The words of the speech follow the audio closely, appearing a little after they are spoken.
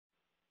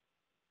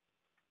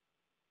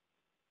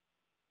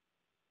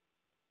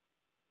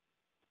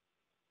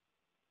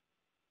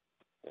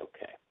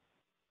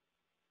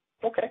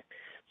Okay.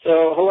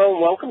 So hello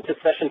and welcome to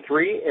session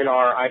 3 in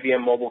our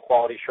IBM Mobile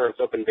Quality Assurance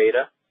Open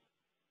Beta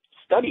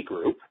study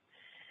group.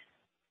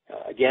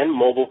 Again,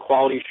 mobile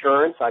quality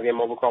assurance, IBM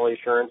Mobile Quality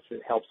Assurance,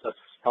 it helps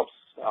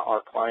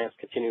our clients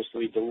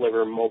continuously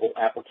deliver mobile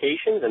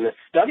applications, and this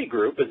study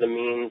group is a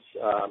means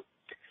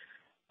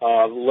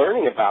of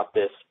learning about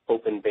this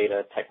open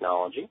beta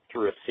technology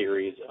through a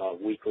series of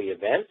weekly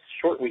events,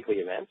 short weekly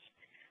events.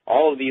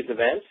 All of these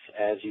events,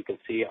 as you can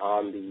see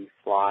on the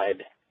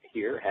slide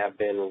here, have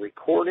been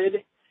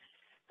recorded.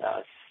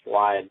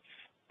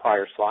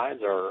 Prior slides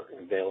are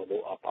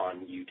available up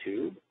on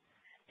YouTube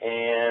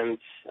and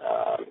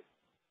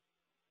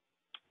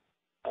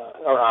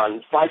or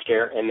on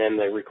SlideShare, and then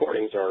the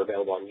recordings are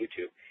available on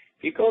YouTube.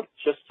 If you go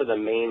just to the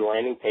main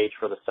landing page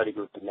for the study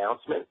group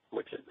announcement,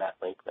 which is that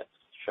link that's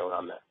shown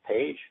on the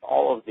page,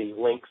 all of the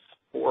links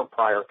for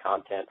prior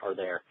content are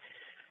there.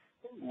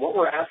 What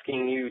we're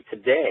asking you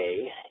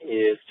today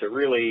is to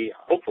really,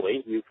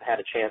 hopefully, you've had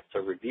a chance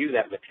to review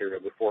that material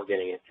before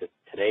getting into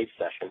today's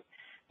session,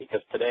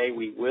 because today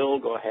we will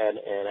go ahead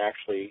and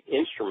actually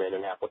instrument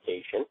an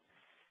application.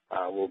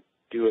 We'll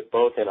do it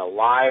both in a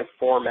live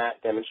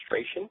format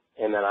demonstration,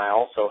 and then I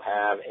also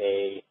have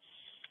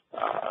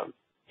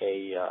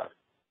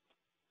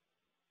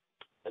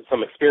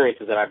some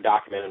experiences that I've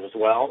documented as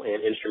well in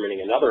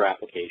instrumenting another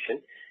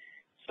application.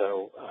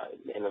 So,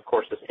 and of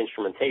course, this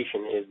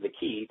instrumentation is the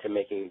key to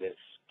making this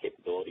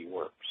capability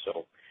work.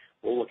 So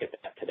we'll look at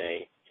that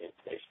today in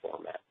today's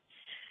format.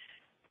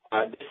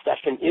 This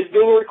session is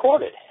being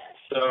recorded.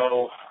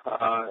 So,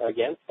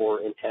 again,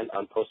 for intent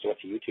on posting it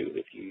to YouTube,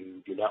 if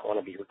you do not want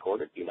to be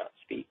recorded, do not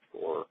speak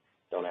or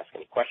don't ask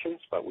any questions,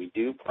 but we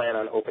do plan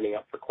on opening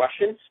up for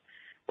questions.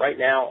 Right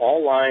now,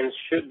 all lines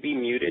should be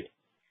muted.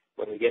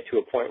 When we get to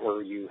a point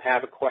where you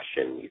have a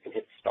question, you can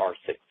hit *6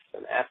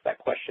 and ask that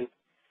question,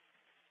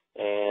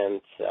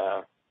 and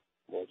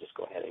we'll just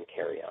go ahead and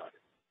carry on.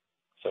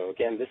 So,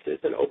 again, this is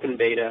an open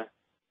beta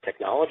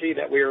technology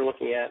that we are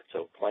looking at,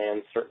 so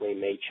plans certainly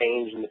may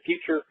change in the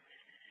future.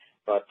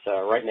 But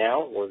right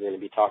now, we're going to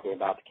be talking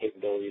about the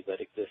capabilities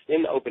that exist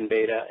in the open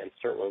beta, and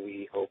certainly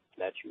we hope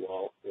that you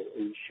all will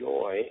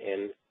enjoy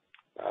and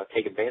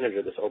take advantage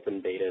of this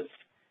open beta's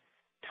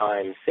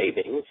time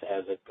savings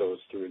as it goes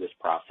through this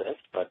process.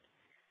 But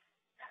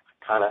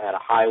kind of at a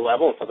high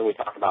level, something we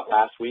talked about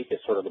last week is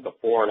sort of the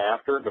before and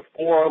after.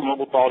 Before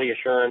mobile quality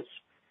assurance,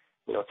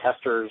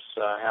 testers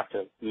have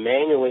to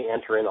manually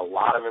enter in a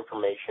lot of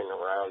information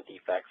around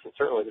defects, and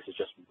certainly this is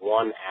just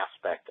one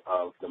aspect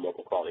of the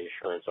mobile quality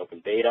assurance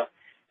open beta,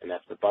 and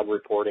that's the bug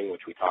reporting,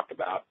 which we talked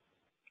about.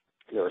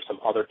 There are some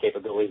other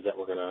capabilities that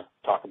we're going to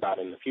talk about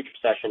in the future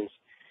sessions,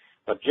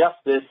 but just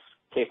this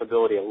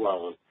capability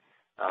alone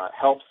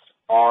helps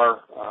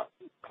our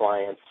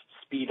clients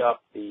speed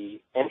up the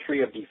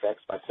entry of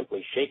defects by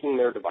simply shaking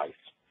their device,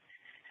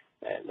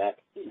 and that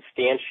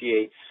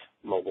instantiates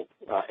mobile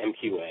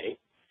MQA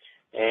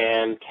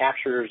and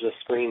captures a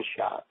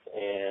screenshot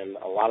and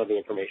a lot of the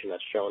information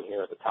that's shown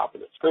here at the top of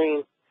the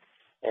screen,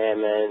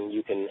 and then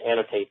you can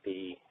annotate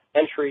the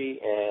entry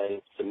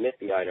and submit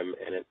the item,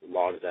 and it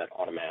logs that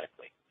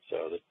automatically.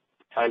 So the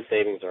time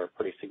savings are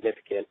pretty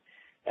significant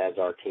as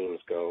our teams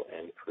go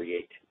and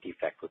create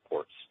defect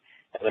reports.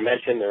 As I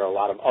mentioned, there are a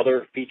lot of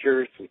other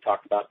features. We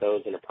talked about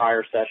those in a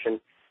prior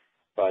session,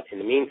 but in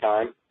the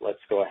meantime,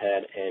 let's go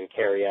ahead and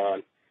carry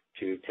on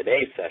to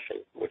today's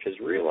session, which is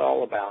really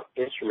all about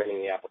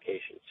instrumenting the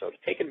application. So to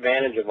take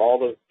advantage of all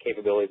the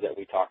capabilities that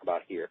we talk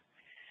about here,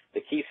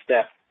 the key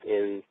step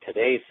in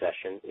today's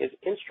session is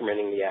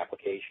instrumenting the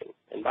application.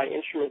 And by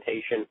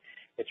instrumentation,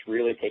 it's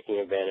really taking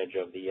advantage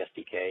of the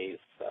SDK's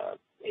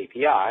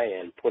API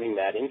and putting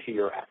that into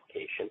your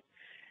application.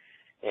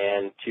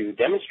 And to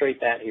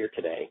demonstrate that here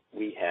today,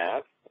 we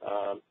have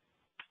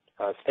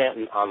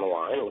Stanton on the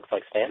line. It looks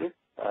like Stanton.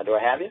 Do I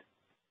have you?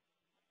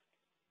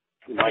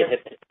 You might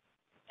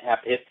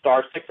have to hit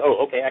 *6.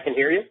 Oh, okay, I can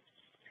hear you.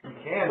 You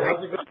can.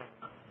 How's it going?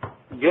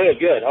 Good,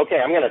 good. Okay,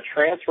 I'm going to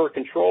transfer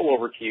control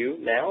over to you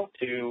now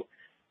to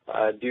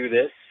do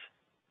this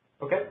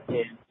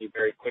in a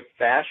very quick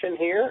fashion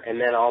here,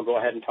 and then I'll go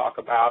ahead and talk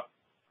about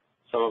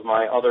some of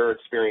my other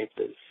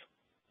experiences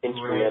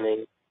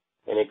instrumenting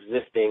an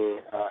existing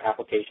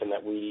application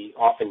that we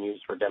often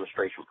use for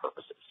demonstration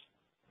purposes.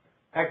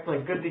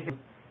 Excellent. Good to hear.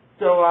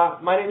 So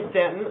my name is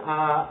Stanton.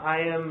 I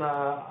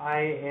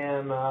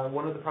am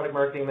one of the product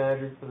marketing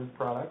managers for this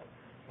product,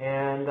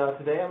 and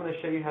today I'm going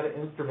to show you how to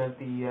instrument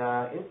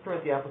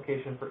the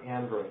application for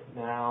Android.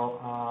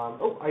 Now,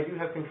 I do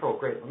have control.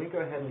 Great. Let me go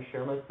ahead and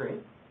share my screen.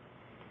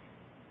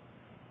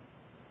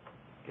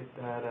 Get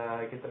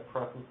that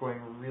process going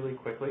really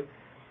quickly.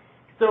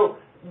 So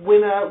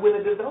when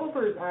a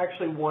developer is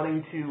actually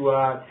wanting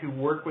to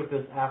work with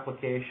this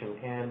application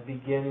and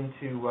begin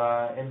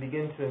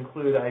to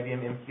include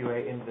IBM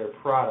MQA into their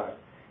product,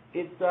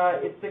 it's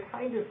the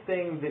kind of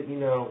thing that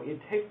it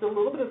takes a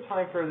little bit of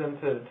time for them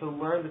to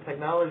learn the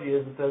technology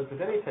as it does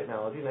with any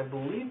technology. And I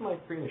believe my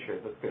screen is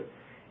shared. That's good.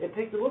 It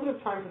takes a little bit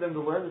of time for them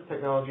to learn this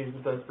technology as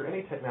it does for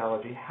any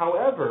technology.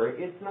 However,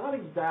 it's not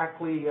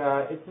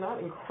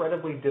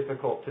incredibly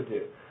difficult to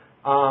do.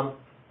 I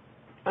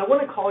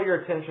want to call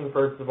your attention,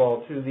 first of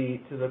all, to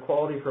the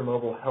Quality for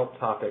Mobile help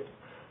topics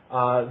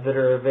that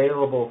are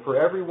available for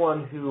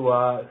everyone who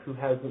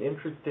has an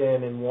interest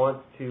in and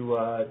wants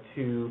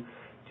to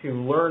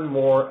learn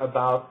more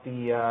about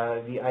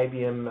the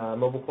IBM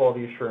Mobile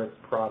Quality Assurance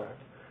product.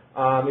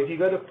 If you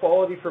go to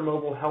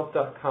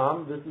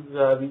qualityformobilehelp.com,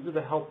 these are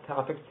the help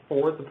topics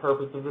for the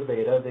purpose of the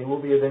beta. They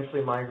will be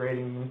eventually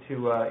migrating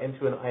into an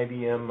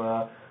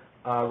IBM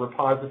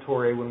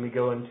repository when we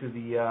go into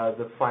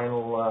the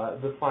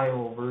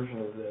final version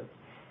of this.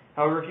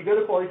 However, if you go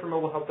to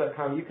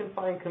qualityformobilehelp.com, you can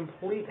find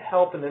complete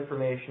help and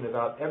information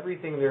about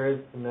everything there is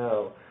to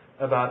know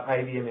about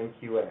IBM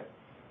MQA.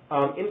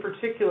 In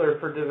particular,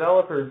 for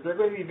developers, they're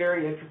going to be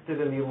very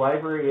interested in the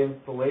library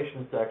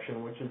installation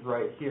section, which is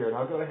right here. And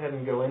I'll go ahead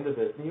and go into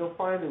this. And you'll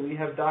find that we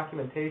have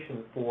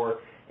documentation for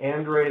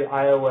Android,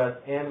 iOS,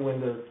 and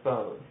Windows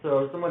Phone.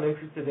 So someone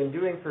interested in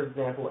doing, for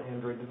example,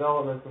 Android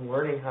development and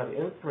learning how to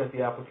instrument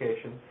the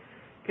application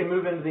can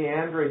move into the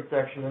Android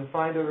section and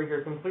find over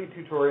here complete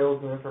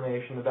tutorials and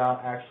information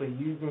about actually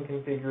using,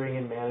 configuring,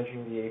 and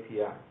managing the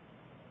API.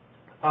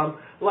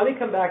 Let me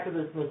come back to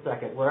this in a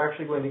second. We're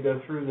actually going to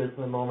go through this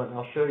in a moment, and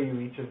I'll show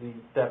you each of these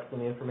steps and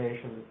the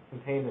information that's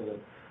contained in them.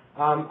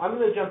 I'm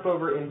going to jump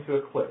over into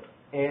Eclipse,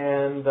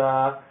 and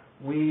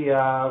we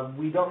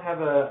don't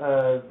have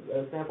a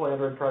sample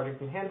Android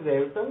project in hand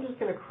today, so I'm just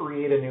going to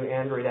create a new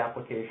Android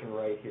application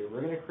right here.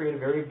 We're going to create a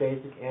very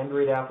basic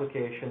Android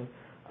application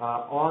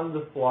on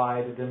the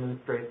fly to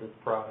demonstrate this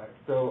product.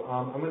 So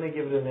I'm going to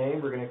give it a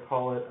name. We're going to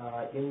call it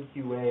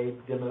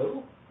MQA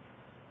Demo.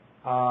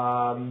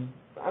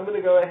 I'm going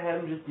to go ahead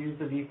and just use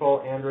the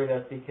default Android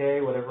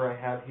SDK, whatever I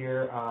have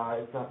here.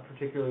 It's not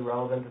particularly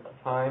relevant at the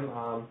time.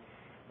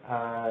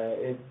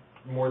 It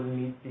more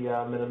than meets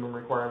the minimum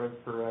requirements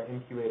for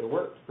MQA to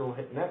work, so we'll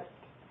hit Next.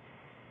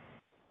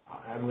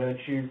 I'm going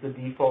to choose the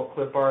default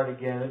clip art.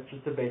 Again, it's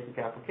just a basic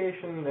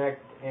application.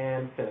 Next,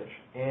 and Finish.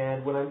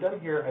 And when I'm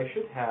done here, I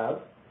should have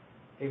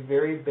a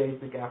very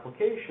basic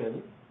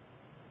application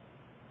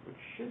which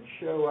should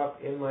show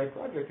up in my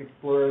Project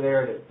Explorer.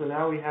 There it is. So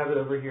now we have it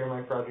over here in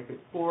my Project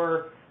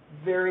Explorer.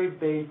 Very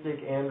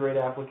basic Android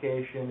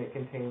application. It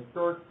contains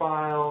source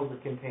files.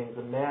 It contains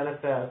a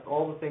manifest,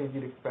 all the things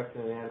you'd expect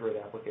in an Android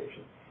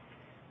application.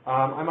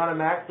 I'm on a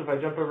Mac, so if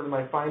I jump over to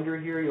my Finder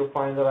here, you'll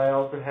find that I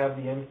also have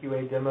the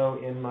MQA demo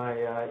in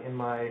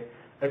my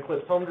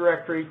Eclipse home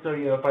directory. So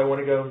if I want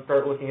to go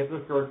start looking at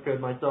the source code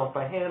myself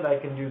by hand, I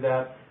can do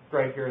that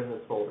right here in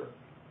this folder.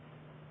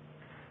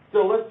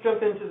 So let's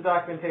jump into the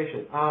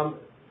documentation.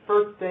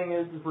 First thing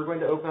is we're going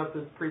to open up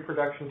this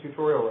pre-production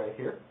tutorial right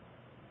here.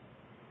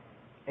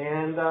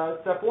 And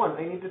step one,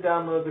 I need to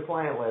download the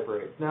client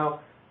libraries.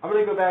 Now, I'm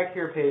going to go back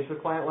here, page. The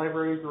client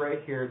libraries are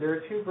right here. There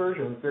are two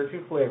versions. There are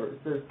two flavors.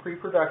 There's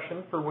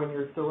pre-production for when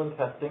you're still in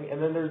testing,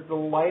 and then there's the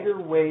lighter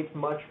weight,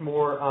 much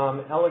more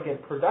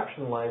elegant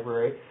production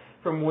library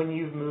from when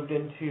you've moved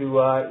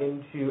into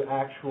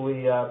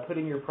actually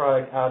putting your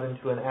product out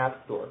into an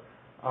app store.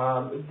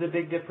 The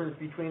big difference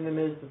between them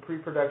is the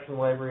pre-production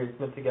library is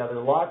meant to gather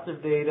lots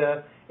of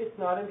data. It's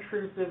not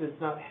intrusive,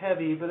 it's not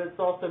heavy, but it's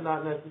also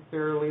not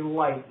necessarily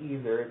light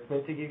either. It's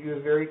meant to give you a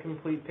very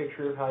complete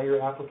picture of how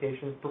your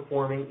application is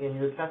performing in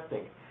your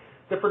testing.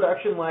 The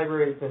production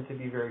library is meant to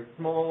be very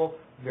small,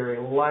 very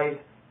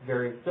light,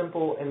 very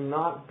simple, and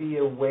not be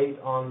a weight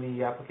on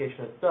the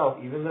application itself.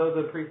 Even though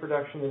the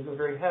pre-production isn't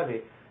very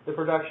heavy, the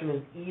production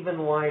is even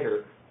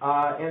lighter.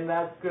 And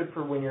that's good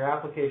for when your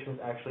application is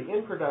actually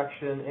in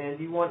production and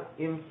you want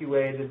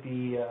MQA to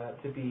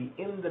be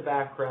in the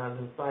background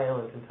and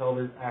silent until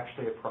there's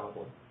actually a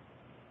problem.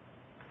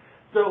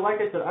 So like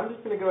I said, I'm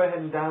just going to go ahead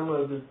and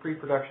download this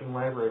pre-production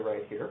library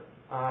right here.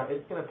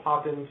 It's going to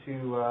pop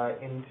into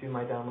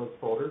my downloads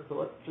folder. So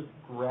let's just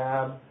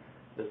grab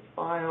this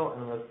file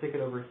and I'm going to stick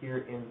it over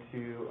here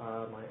into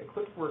my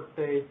Eclipse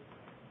workspace,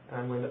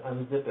 and I'm going to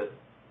unzip it.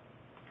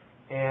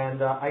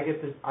 And I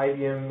get this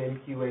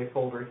IBM MQA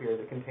folder here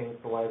that contains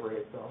the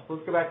library itself. So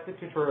let's go back to the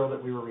tutorial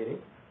that we were reading.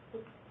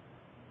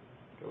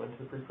 Go into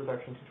the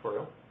pre-production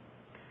tutorial.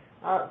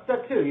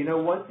 Step two,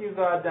 once you've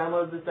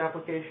downloaded this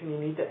application, you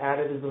need to add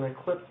it as an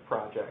Eclipse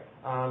project.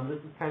 This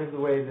is kind of the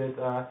way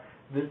that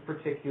this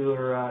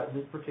particular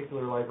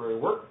library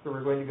works. So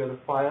we're going to go to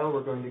File,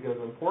 we're going to go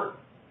to Import.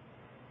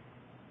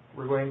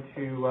 We're going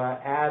to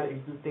add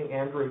existing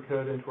Android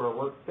code into our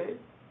workspace.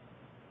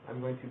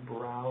 I'm going to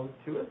browse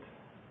to it.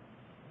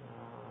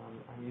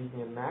 I'm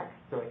using a Mac,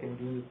 so I can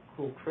do this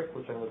cool trick,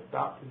 which I'm going to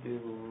stop to do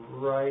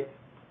right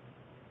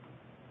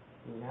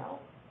now.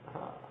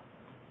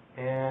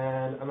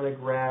 And I'm going to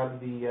grab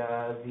the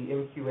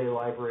MQA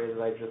library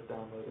that I just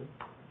downloaded.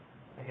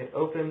 I hit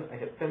Open, I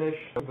hit Finish,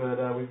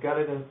 but we've got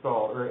it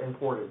installed or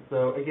imported.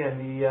 So again,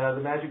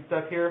 the magic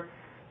stuff here,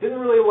 didn't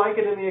really like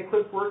it in the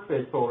Eclipse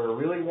workspace folder.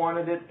 Really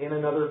wanted it in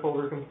another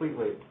folder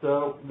completely.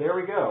 So there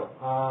we go.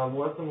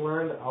 Lesson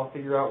learned. I'll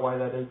figure out why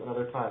that is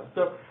another time.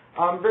 So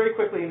very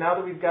quickly, now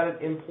that we've got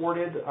it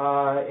imported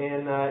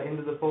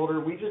into the folder,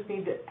 we just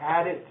need to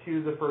add it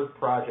to the first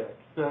project.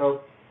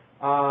 So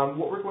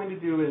what we're going to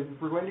do is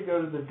we're going to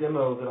go to the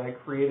demo that I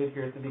created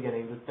here at the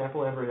beginning, the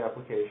sample Android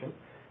application,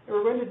 and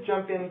we're going to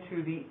jump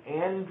into the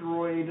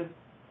Android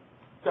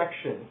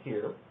section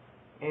here,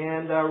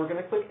 and we're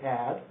going to click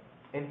Add,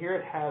 and here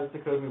it has the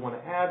code we want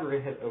to add. We're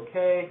going to hit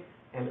OK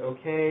and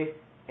OK,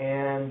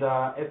 and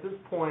at this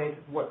point,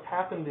 what's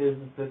happened is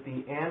that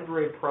the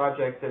Android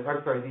project, the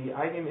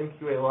IBM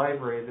MQA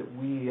library that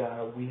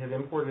we have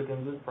imported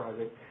into this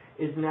project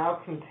is now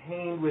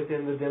contained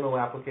within the demo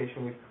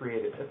application we've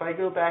created. If I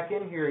go back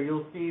in here,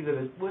 you'll see that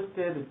it's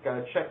listed, it's got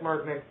a check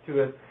mark next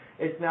to it.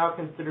 It's now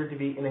considered to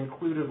be an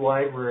included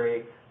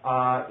library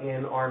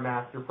in our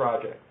master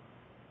project.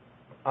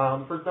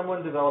 For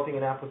someone developing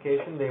an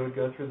application, they would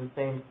go through the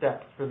same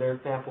steps for their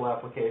sample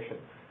application,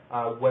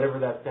 whatever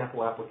that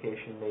sample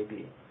application may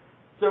be.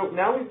 So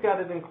now we've got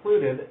it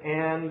included,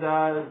 and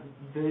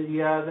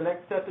the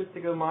next step is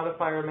to go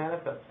modify our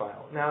manifest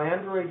file. Now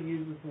Android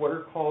uses what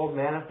are called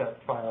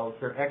manifest files.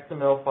 They're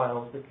XML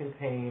files that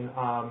contain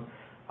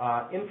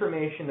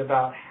information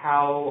about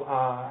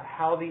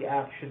how the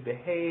app should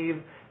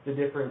behave, the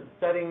different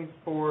settings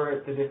for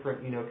it, the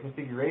different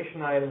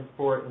configuration items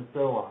for it, and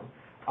so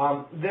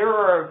on. There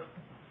are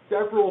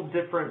several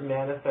different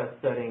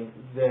manifest settings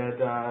that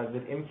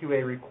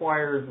MQA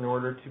requires in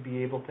order to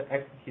be able to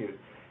execute.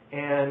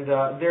 And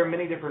there are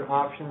many different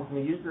options, and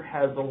the user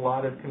has a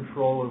lot of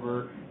control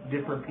over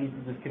different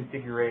pieces of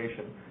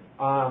configuration.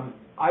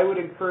 I would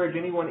encourage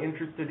anyone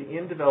interested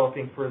in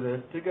developing for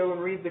this to go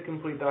and read the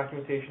complete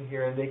documentation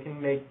here, and they can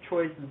make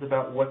choices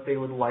about what they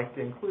would like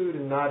to include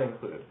and not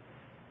include.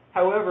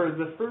 However,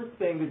 the first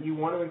thing that you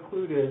want to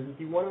include is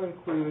you want to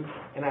include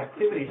an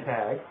activity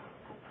tag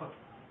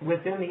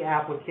within the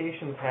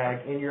application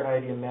tag in your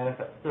IBM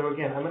manifest. So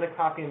again, I'm going to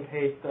copy and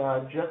paste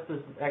just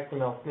this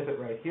XML snippet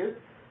right here.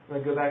 I'm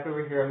going to go back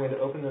over here. I'm going to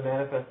open the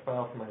manifest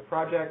file for my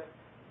project.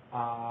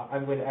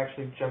 I'm going to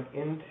actually jump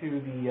into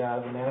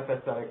the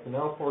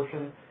manifest.xml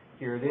portion.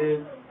 Here it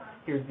is.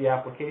 Here's the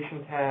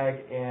application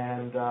tag,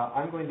 and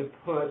I'm going to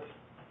put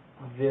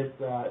this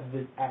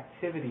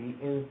activity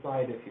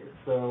inside of here.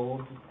 So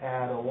we'll just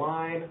add a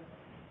line.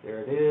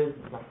 There it is.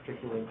 It's not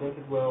particularly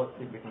indented well. Let's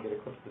see if we can get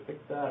Eclipse to fix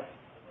that.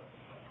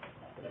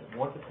 I don't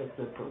want to fix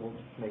it, but we'll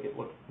just make it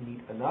look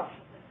neat enough.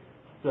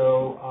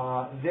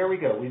 So there we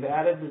go. We've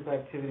added this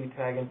activity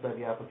tag inside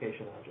the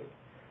application object.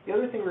 The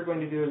other thing we're going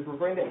to do is we're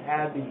going to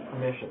add these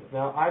permissions.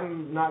 Now,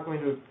 I'm not going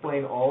to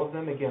explain all of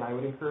them. Again, I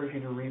would encourage you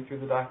to read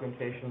through the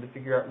documentation to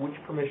figure out which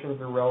permissions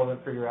are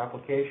relevant for your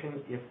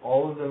application, if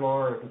all of them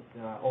are, if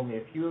only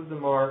a few of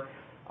them are,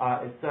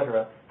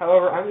 etc.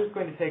 However, I'm just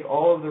going to take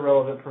all of the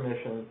relevant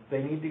permissions.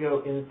 They need to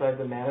go inside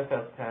the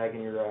manifest tag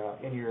in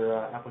your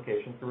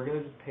application. So we're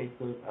going to just paste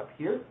those up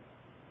here.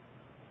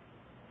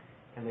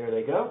 And there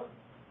they go.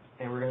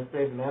 And we're going to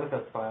save the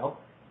manifest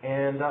file.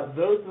 And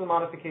those are the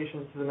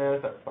modifications to the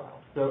manifest file.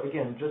 So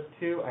again, just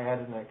two, I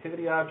added an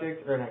activity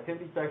object, or an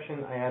activity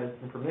section, I added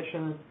some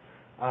permissions.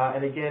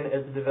 And again,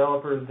 as a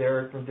developer, there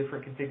are some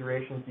different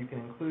configurations you can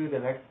include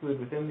and exclude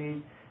within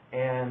these,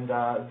 and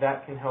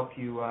that can help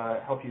you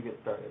get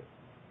started.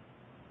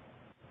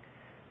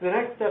 The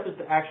next step is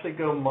to actually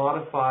go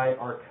modify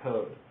our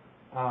code.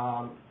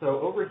 So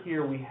over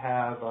here we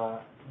have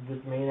this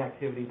main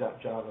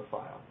activity.java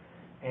file.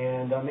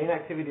 And main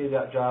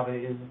activity.java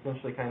is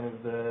essentially kind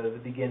of the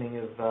beginning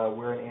of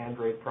where an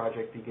Android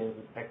project begins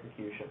its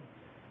execution.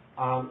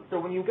 So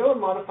when you go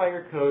and modify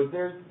your code,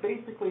 there's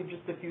basically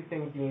just a few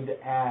things you need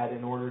to add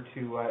in order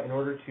to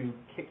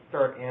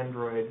kickstart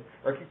IBM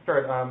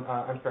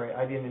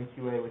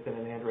MQA within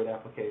an Android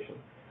application.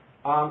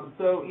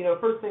 So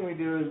first thing we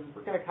do is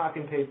we're going to copy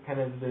and paste kind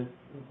of this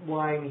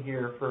line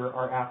here for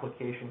our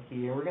application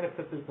key, and we're going to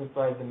put this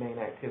inside the main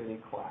activity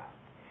class.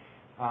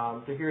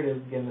 So here it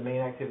is again, the main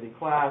activity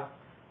class.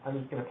 I'm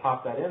just going to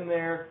pop that in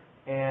there,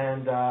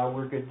 and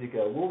we're good to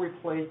go. We'll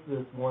replace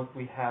this once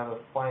we have a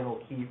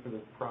final key for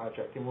this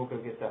project, and we'll go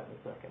get that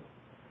in a second.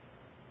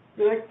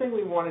 The next thing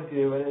we want to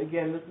do, and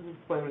again, this is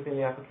explained within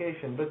the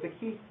application, but the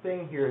key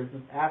thing here is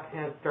this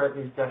append start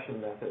new session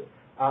method.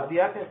 The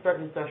append start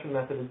new session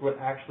method is what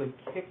actually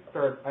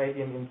kickstarts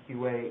IBM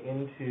MQA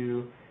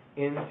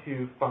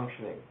into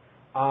functioning.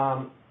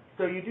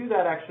 So you do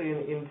that actually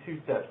in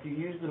two steps. You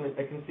use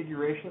a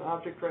configuration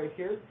object right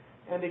here,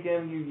 and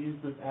again, you use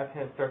this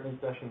append start new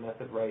session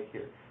method right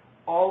here.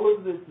 All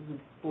of this is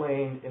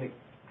explained in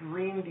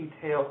extreme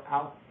detail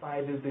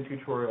outside of the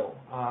tutorial.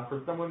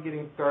 For someone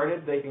getting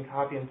started, they can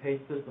copy and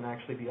paste this and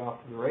actually be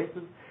off to the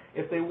races.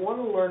 If they want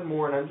to learn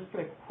more, and I'm just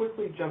going to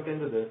quickly jump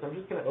into this, I'm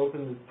just going to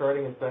open the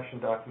starting a session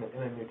document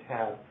in a new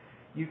tab.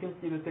 You can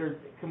see that there's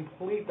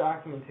complete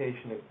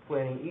documentation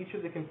explaining each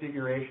of the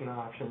configuration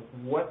options,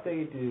 what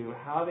they do,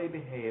 how they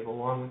behave,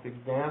 along with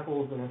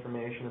examples and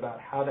information about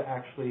how to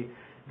actually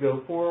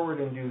go forward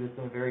and do this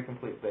in a very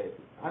complete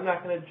basis. I'm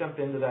not going to jump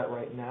into that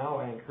right now.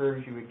 I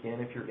encourage you again,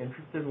 if you're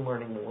interested in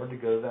learning more, to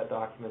go to that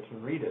document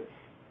and read it.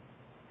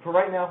 For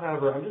right now,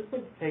 however, I'm just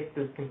going to take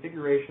this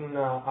configuration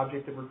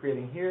object that we're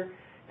creating here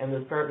and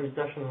the start new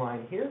session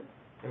line here,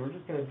 and we're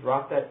just going to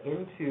drop that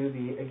into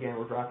the, again,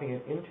 we're dropping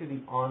it into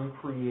the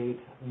onCreate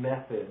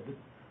method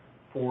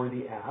for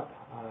the app.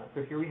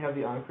 So here we have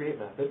the onCreate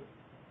method.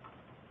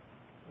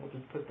 We'll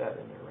just put that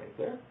in there right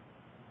there.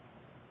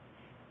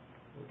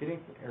 We're getting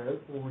some errors.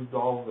 We'll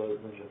resolve those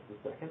in just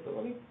a second. But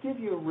let me give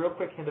you a real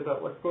quick hint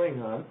about what's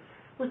going on.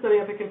 We're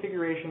setting up a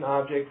configuration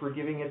object. We're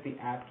giving it the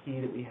app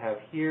key that we have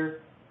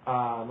here.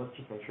 Let's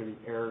just make sure these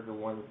errors are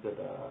ones that,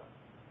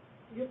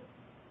 yep.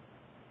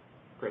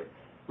 Great.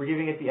 We're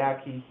giving it the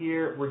app key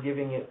here. We're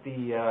giving it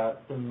the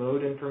some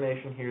mode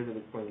information here that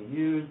it's going to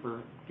use.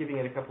 We're giving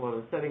it a couple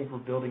other settings. We're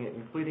building it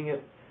and including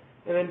it.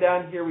 And then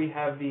down here we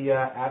have the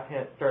app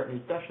start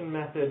new session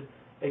method.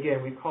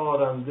 Again, we call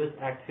it on this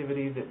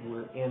activity that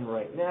we're in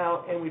right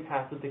now, and we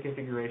pass it the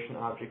configuration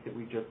object that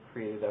we just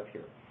created up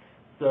here.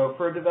 So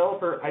for a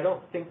developer, I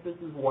don't think this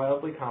is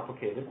wildly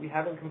complicated. We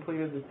haven't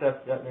completed the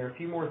steps yet, and there are a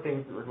few more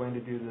things that we're going to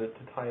do to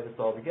tie this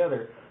all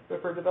together.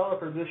 But for a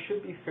developer, this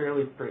should be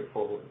fairly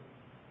straightforward.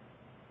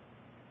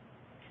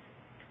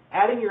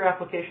 Adding your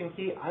application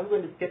key, I'm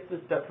going to skip this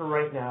step for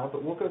right now,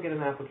 but we'll go get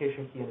an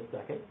application key in a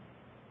second.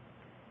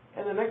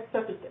 And the next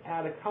step is to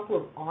add a couple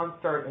of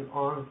onStart and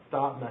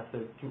onStop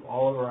methods to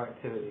all of our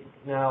activities.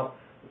 Now,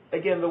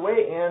 again, the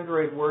way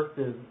Android works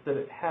is that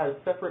it has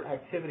separate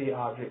activity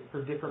objects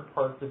for different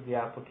parts of the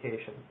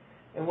application.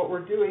 And what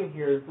we're doing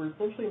here is we're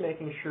essentially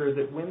making sure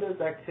that when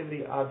those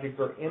activity objects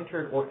are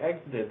entered or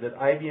exited, that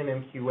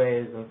IBM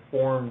MQA is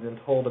informed and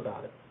told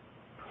about it.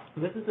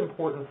 This is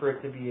important for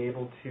it to be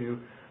able to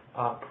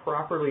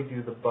properly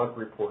do the bug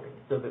reporting,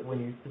 so that when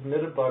you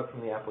submit a bug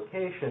from the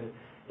application,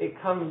 it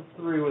comes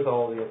through with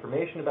all the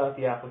information about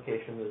the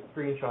application, the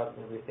screenshots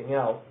and everything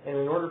else. And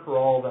in order for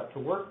all of that to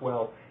work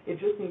well, it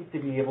just needs to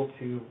be able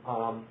to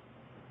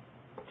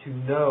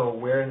know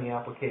where in the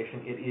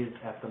application it is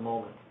at the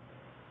moment.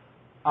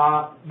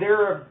 There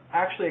are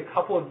actually a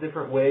couple of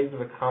different ways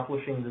of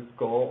accomplishing this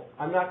goal.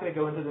 I'm not going to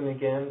go into them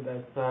again.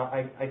 That's,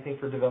 I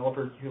think for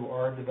developers who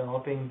are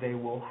developing, they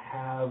will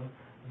have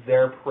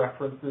their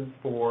preferences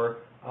for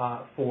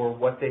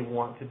what they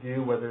want to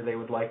do, whether they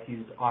would like to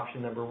use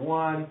option number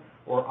 1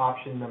 or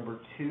option number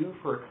 2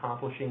 for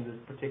accomplishing this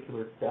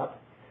particular step.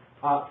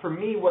 For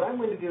me, what I'm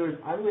going to do is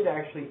I'm going to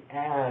actually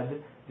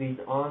add these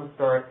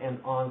onStart and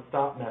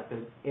onStop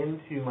methods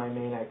into my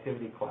main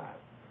activity class,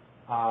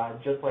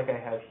 just like I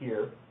have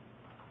here.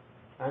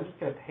 I'm just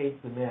going to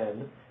paste them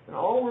in. And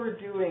all we're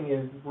doing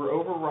is we're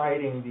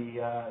overriding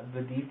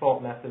the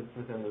default methods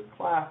within this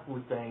class.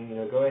 We're saying,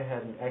 go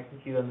ahead and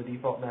execute on the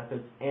default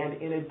methods,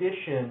 and in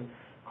addition,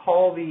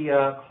 call the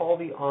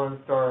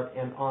onStart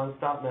and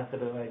onStop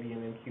method of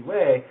IBM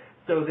MQA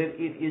so that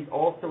it is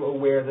also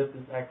aware that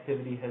this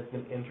activity has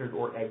been entered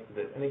or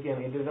exited. And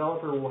again, a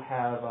developer will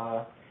have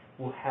a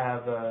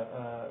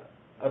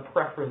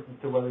preference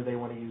as to whether they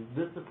want to use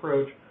this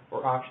approach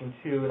or option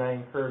 2, and I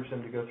encourage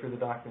them to go through the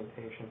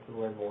documentation to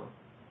learn more.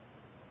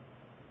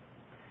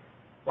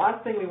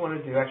 Last thing we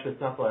want to do, actually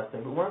it's not the last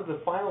thing, but one of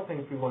the final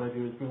things we want to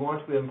do is we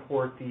want to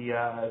import the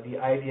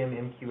IBM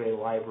MQA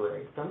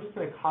library. So I'm just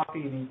going to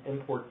copy these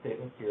import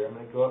statements here. I'm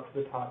going to go up to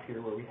the top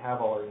here where we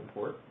have all our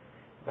imports.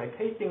 By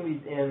pasting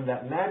these in,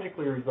 that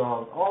magically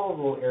resolves all of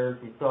the little errors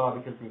we saw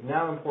because we've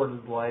now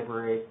imported the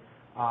library.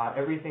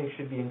 Everything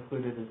should be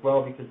included as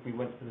well because we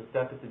went to the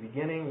step at the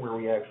beginning where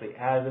we actually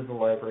added the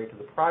library to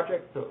the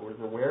project so it was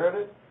aware of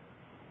it.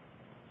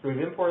 So we've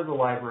imported the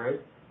library.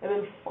 And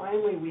then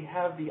finally, we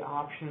have the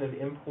option of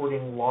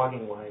importing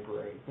logging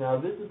libraries. Now,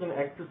 this is an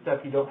extra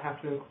step you don't have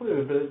to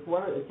include, but it's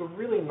a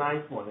really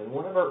nice one. In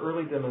one of our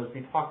early demos,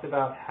 we talked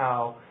about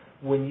how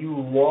when you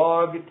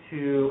log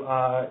to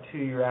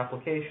your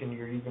application,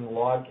 you're using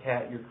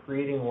Logcat, you're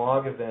creating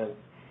log events,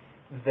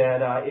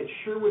 that it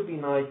sure would be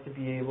nice to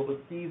be able to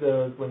see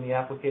those when the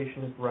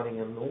application is running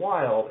in the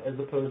wild, as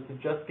opposed to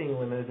just being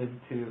limited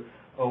to,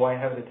 oh, I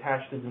have it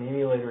attached as an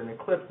emulator in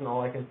Eclipse, and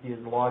all I can see is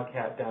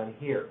Logcat down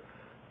here.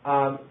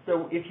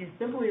 So if you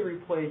simply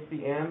replace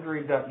the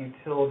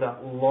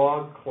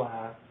android.util.log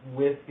class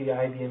with the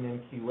IBM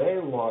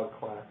MQA log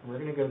class, and we're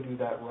going to go do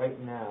that right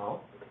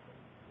now.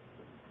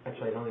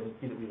 Actually, I don't even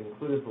see that we've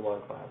included the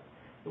log class.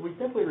 If we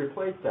simply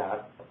replace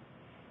that,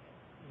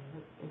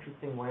 that's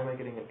interesting. Why am I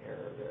getting an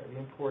error there? The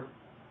import,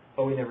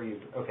 oh, we never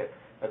used it. Okay,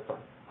 that's fine.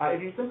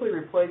 If you simply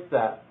replace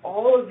that,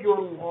 all of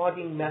your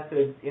logging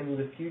methods in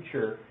the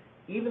future,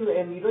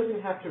 and you don't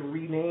even have to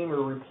rename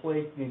or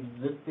replace the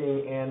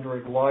existing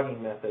Android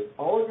logging methods.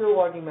 All of your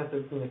logging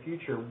methods in the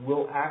future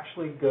will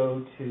actually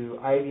go to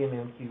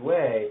IBM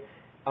MQA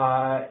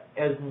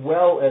as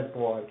well as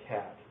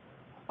Logcat.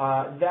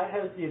 That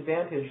has the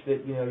advantage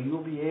that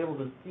you'll be able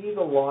to see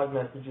the log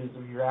messages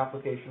of your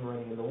application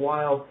running in the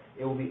wild.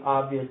 It will be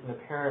obvious and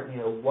apparent,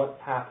 what's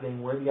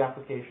happening, where the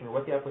application or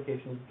what the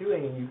application is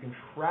doing, and you can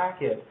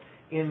track it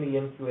in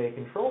the MQA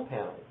control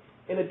panel.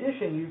 In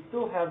addition, you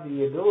still have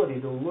the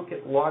ability to look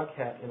at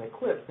Logcat in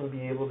Eclipse and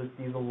be able to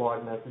see the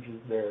log messages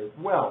there as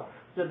well.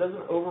 So it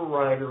doesn't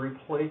override or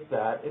replace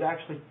that. It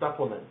actually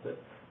supplements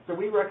it. So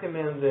we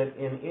recommend that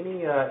in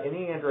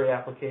any Android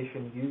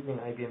application using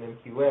IBM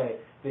MQA,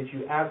 that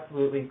you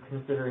absolutely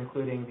consider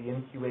including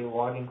the MQA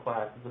logging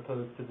class as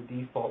opposed to the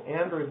default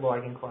Android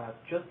logging class,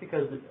 just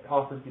because it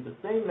offers you the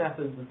same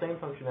methods, the same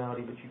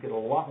functionality, but you get a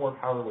lot more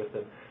power with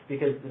it.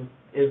 Because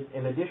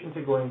in addition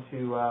to going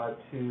to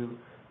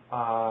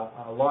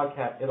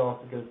Logcat, it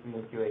also goes to the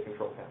MQA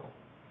control panel.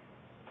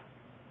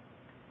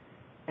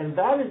 And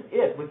that is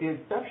it. With the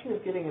exception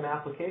of getting an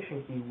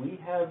application key, we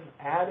have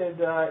added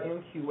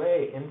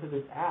MQA into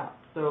this app.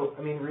 So,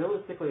 I mean,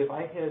 realistically, if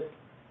I hit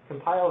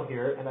compile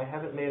here and I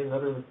haven't made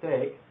another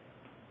mistake,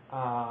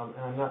 and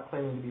I'm not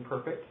claiming to be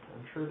perfect,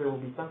 I'm sure there will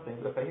be something,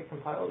 but if I hit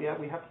compile, yeah,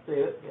 we have to save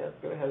it. Yes,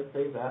 go ahead and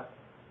save that.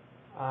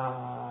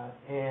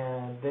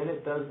 And then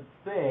it does its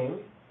thing.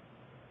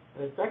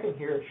 In a second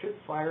here, it should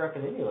fire up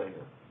an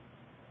emulator.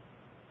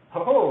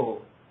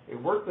 Oh! It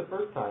worked the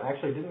first time.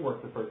 Actually, it didn't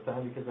work the first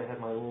time because I had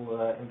my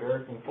little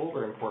embarrassing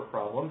folder import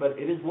problem, but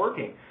it is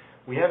working.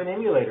 We have an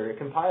emulator. It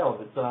compiled.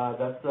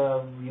 That's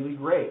really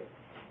great.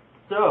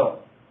 So,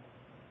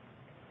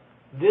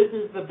 this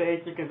is the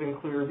basic of these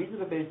are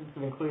the basics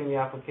of including the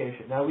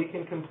application. Now, we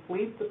can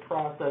complete the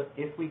process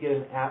if we get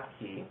an app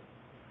key.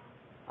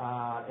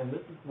 And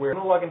this is where I'm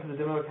going to log into the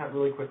demo account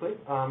really quickly.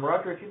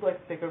 Roger, if you'd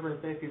like to take over and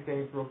say a few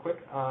things real quick,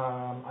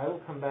 I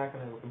will come back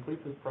and I will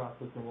complete this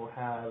process, and we'll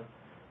have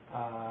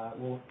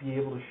we'll be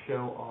able to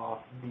show off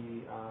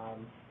the...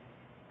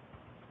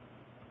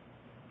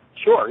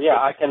 Sure, yeah,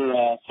 I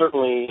can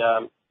certainly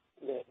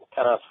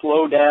kind of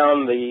slow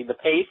down the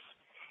pace.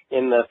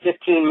 In the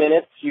 15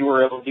 minutes you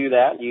were able to do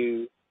that.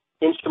 You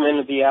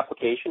instrumented the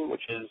application,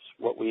 which is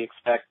what we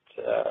expect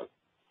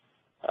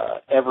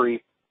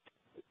every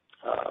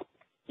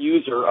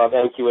user of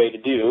MQA to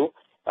do.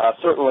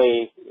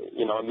 Certainly,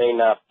 you know, it may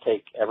not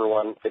take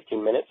everyone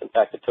 15 minutes. In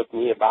fact, it took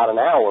me about an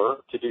hour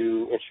to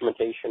do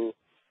instrumentation,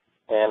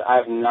 and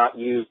I've not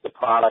used the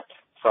product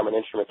from an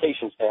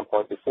instrumentation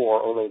standpoint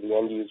before, only the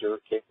end user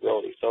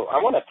capability. So I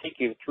want to take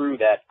you through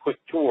that quick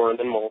tour, and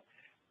then we'll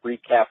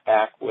recap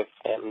back with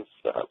Stanton's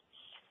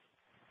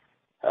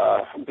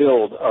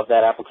build of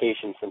that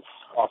application, since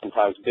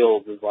oftentimes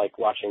build is like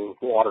watching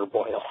water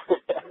boil.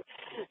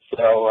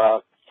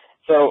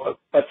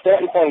 But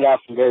Stanton pointed out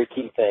some very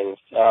key things.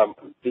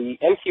 The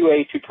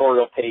MQA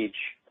tutorial page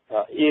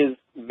is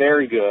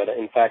very good.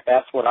 In fact,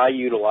 that's what I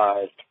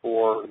utilized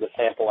for the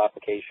sample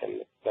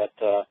application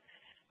that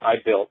I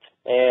built.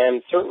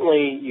 And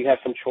certainly you have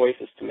some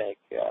choices to make.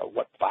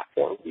 What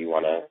platform do you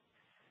want to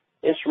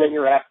instrument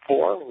your app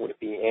for? Would it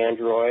be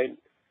Android,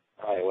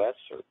 iOS,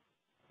 or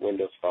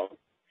Windows Phone?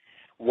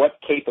 What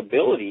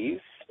capabilities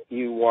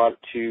you want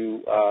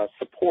to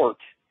support.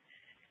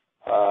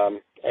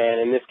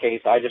 And in this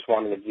case, I just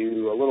wanted to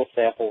do a little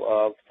sample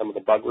of some of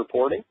the bug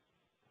reporting.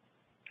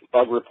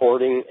 Bug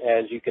reporting,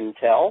 as you can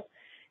tell,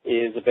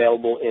 is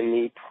available in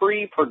the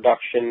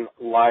pre-production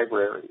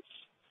libraries.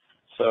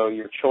 So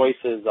your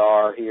choices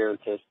are here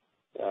to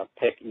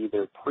pick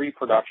either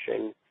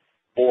pre-production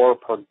or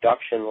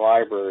production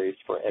libraries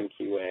for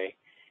MQA,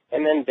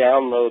 and then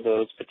download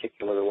those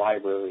particular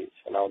libraries,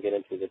 and I'll get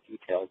into the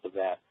details of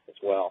that as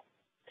well.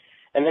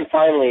 And then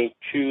finally,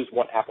 choose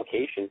what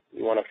application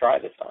you want to try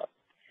this on.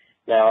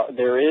 Now,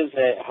 there is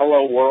a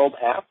Hello World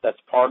app that's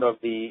part of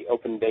the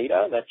open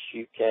beta that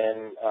you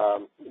can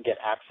get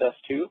access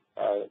to.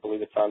 I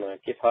believe it's on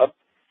GitHub.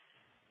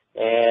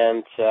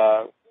 And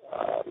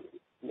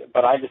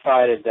but I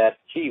decided that,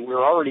 gee,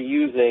 we're already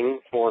using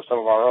for some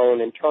of our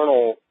own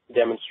internal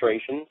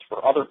demonstrations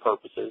for other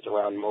purposes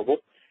around mobile,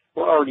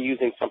 we're already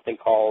using something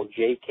called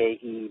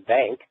JKE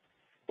Bank,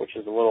 which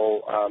is a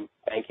little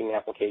banking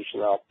application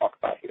that I'll talk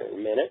about here in a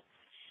minute.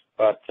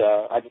 But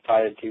I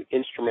decided to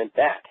instrument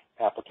that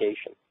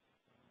application.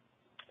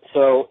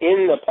 So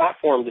in the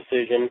platform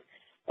decision,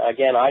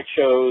 again, I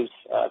chose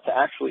to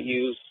actually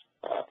use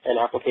an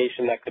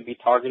application that could be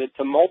targeted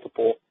to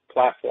multiple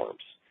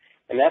platforms.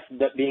 And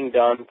that's being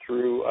done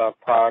through a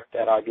product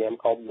at IBM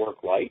called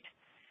WorkLight.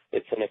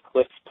 It's an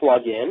Eclipse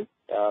plugin,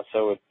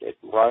 so it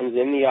runs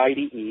in the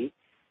IDE,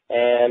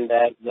 and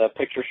that the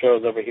picture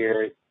shows over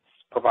here, it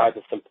provides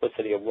a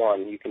simplicity of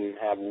one. You can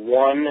have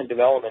one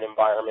development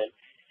environment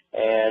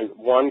and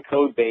one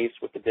code base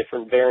with the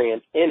different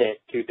variants in it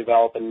to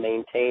develop and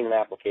maintain an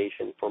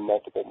application for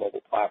multiple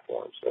mobile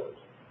platforms.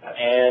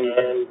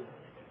 And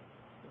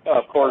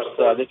of course,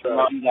 this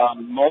runs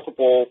on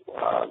multiple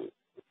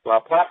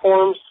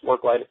platforms.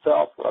 WorkLight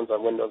itself runs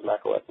on Windows,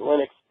 Mac OS, and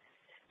Linux.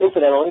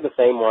 Incidentally, the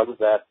same ones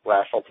that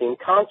Rational Team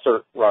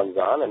Concert runs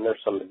on, and there's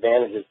some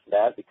advantages to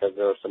that because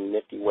there are some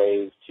nifty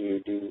ways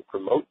to do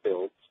remote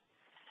builds.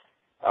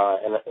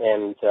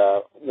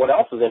 What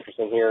else is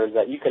interesting here is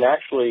that you can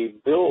actually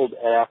build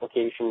an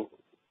application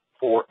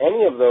for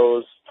any of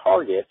those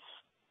targets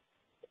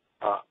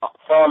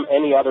from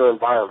any other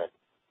environment.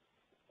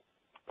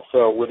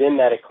 So within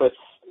that Eclipse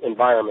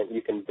environment,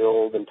 you can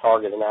build and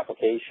target an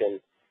application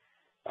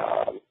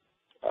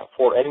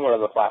for any one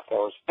of the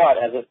platforms. But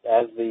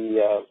as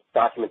the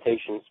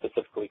documentation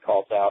specifically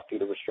calls out, due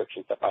to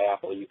restrictions set by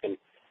Apple, you can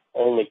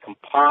only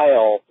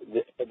compile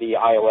the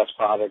iOS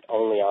product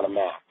only on a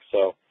Mac.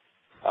 So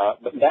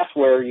But that's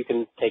where you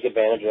can take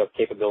advantage of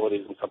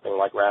capabilities in something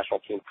like Rational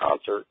Team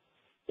Concert.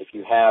 If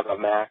you have a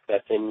Mac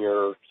that's in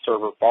your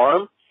server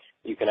farm,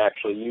 you can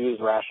actually use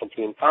Rational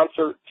Team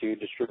Concert to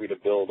distribute a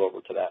build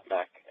over to that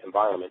Mac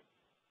environment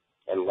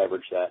and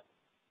leverage that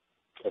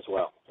as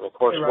well. And of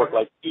course, Hey,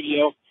 Work-Life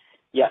Studio.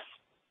 Yes.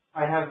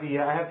 I have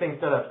things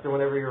set up, so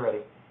whenever you're ready.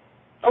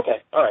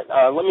 Okay. All right.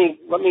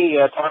 Let me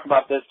talk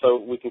about this so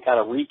we can kind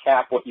of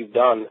recap what you've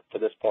done to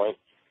this point.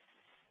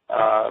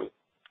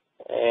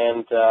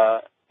 And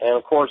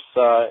of course,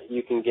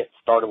 you can get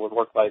started with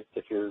Work-Life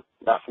if you're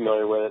not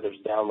familiar with it. There's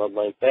a download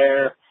link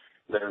there.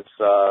 There's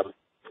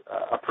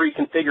a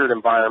pre-configured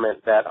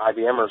environment that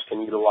IBMers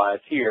can utilize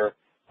here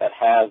that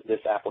has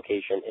this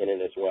application in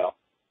it as well.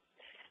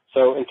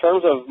 So in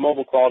terms of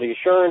mobile quality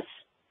assurance,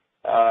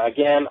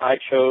 again, I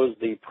chose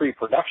the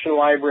pre-production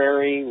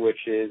library,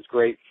 which is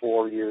great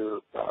for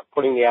your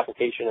putting the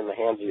application in the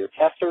hands of your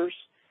testers.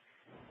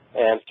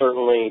 And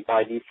certainly,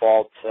 by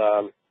default,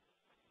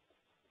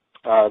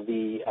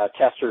 the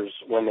testers,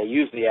 when they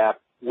use the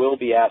app, will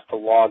be asked to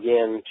log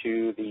in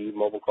to the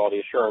mobile quality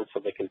assurance so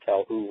they can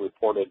tell who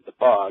reported the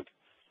bug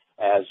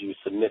as you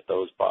submit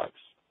those bugs.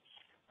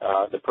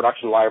 The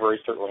production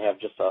libraries certainly have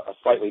just a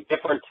slightly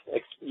different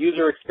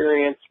user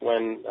experience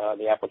when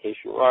the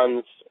application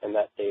runs and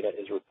that data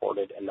is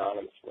reported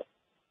anonymously.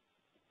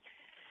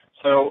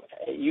 So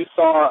you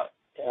saw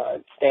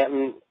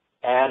Stanton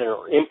add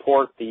or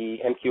import the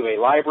MQA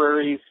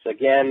libraries.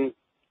 Again,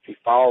 if you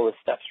follow the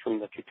steps from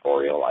the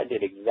tutorial, I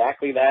did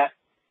exactly that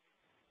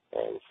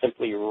and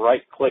simply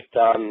right-clicked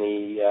on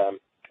the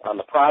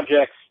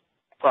project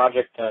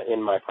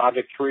in my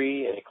project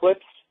tree in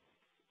Eclipse,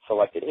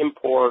 selected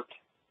import,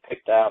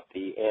 picked out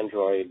the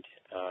Android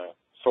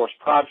source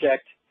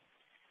project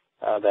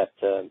that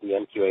the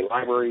MQA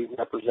library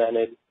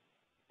represented,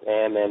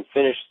 and then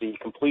finished the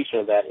completion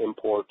of that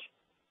import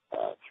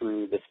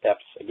through the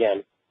steps,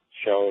 again,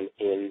 shown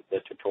in the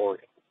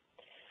tutorial.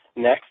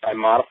 Next, I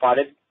modified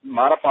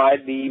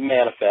the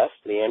manifest,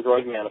 the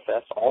Android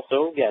manifest,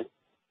 also, again,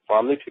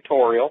 from the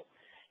tutorial.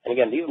 And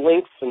again, these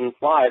links and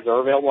slides are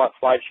available at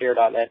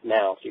slideshare.net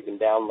now, so you can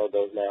download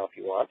those now if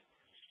you want.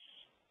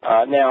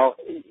 Now,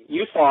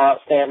 you saw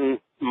Stanton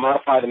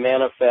modify the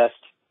manifest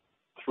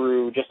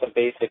through just a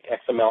basic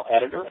XML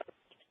editor.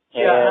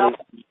 And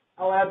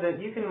I'll add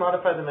that you can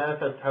modify the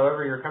manifest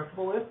however you're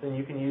comfortable with, and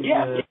you can use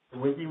the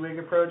WYSIWYG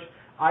approach.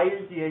 I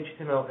use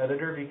the HTML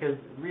editor because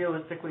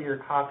realistically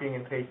you're copying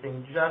and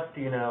pasting just,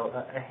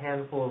 a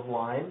handful of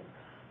lines.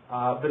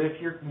 But if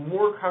you're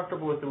more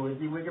comfortable with the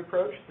WYSIWYG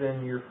approach,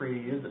 then you're free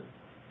to use it.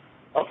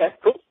 Okay,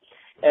 cool.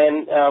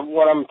 And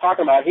what I'm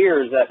talking about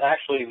here is that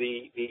actually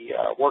the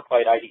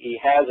Work-Life IDE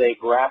has a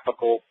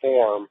graphical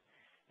form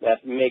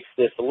that makes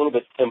this a little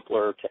bit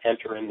simpler to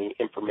enter in the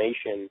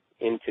information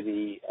into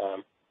the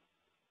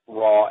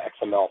raw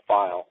XML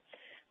file.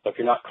 So if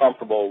you're not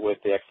comfortable with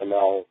the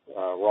XML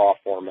raw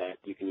format,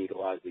 you can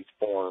utilize these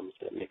forms.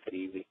 It makes it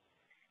easy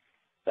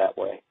that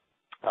way.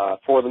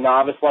 For the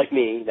novice like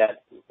me,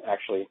 that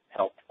actually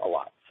helped a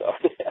lot. So,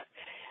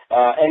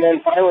 and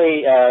then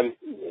finally,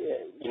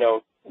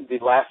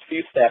 the last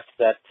few steps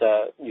that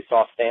you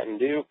saw Stanton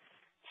do,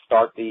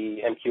 start the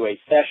MQA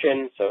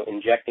session, so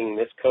injecting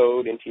this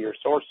code into your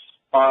source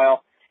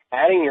file,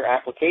 adding your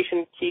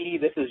application key.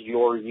 This is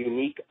your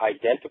unique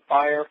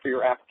identifier for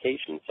your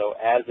application, so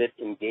as it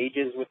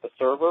engages with the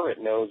server,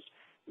 it knows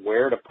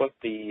where to put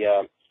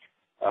the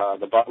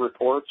bug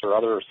reports or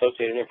other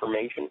associated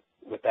information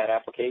with that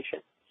application.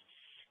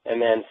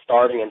 And then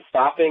starting and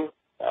stopping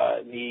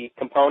the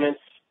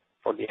components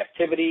for the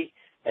activity,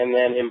 and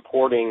then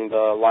importing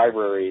the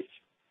libraries.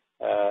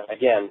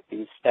 Again,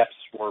 these steps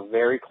were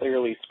very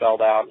clearly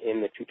spelled out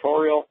in the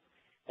tutorial,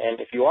 and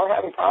if you are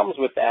having problems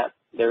with that,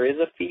 there is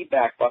a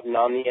feedback button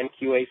on the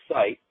MQA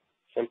site.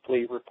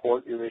 Simply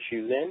report your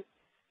issues in,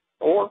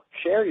 or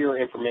share your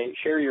information,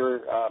 share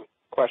your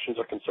questions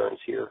or concerns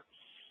here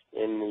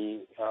in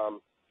the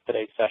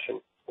today's session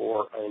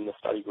or in the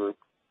study group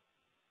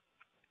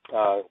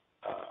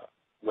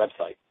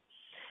website.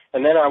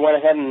 And then I went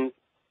ahead and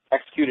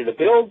executed a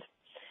build,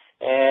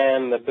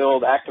 and the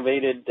build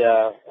activated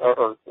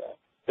or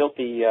built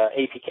the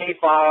APK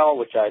file,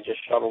 which I just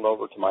shuttled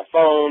over to my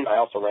phone. I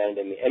also ran it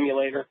in the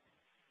emulator.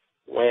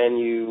 When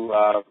you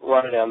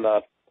run it on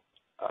the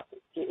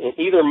in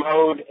either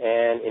mode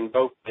and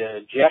invoke the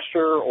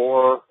gesture,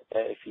 or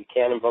if you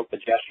can invoke the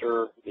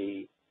gesture,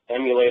 the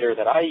emulator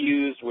that I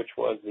used, which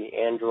was the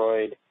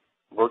Android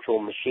virtual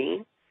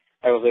machine,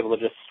 I was able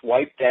to just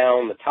swipe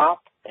down the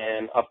top,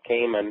 and up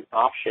came an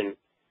option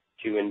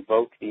to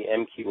invoke the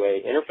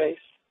MQA interface.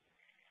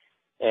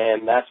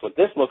 And that's what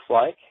this looks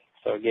like.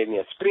 So it gave me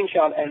a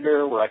screenshot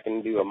editor where I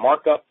can do a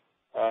markup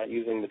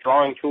using the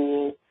drawing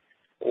tool,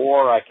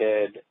 or I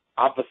could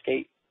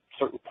obfuscate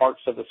certain parts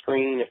of the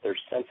screen if there's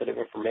sensitive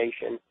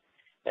information.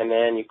 And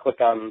then you click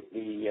on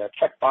the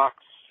checkbox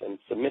and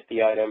submit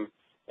the item,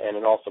 and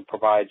it also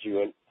provides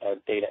you a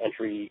data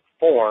entry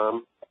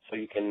form so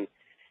you can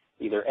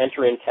either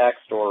enter in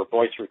text or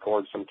voice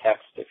record some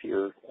text if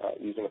you're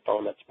using a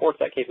phone that supports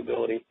that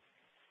capability.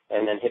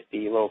 and then hit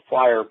the little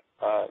flyer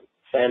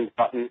send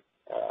button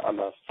on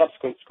the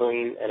subsequent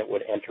screen, and it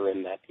would enter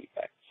in that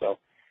defect. So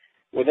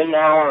within an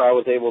hour, I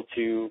was able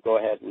to go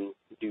ahead and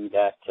do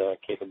that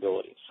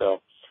capability.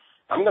 So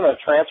I'm going to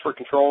transfer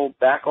control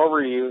back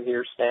over to you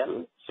here,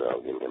 Stanton.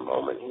 So give me a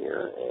moment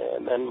here,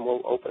 and then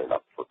we'll open it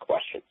up for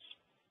questions.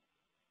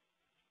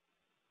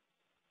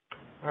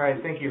 All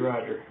right, thank you,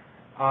 Roger.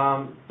 So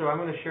I'm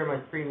going to share my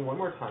screen one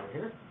more time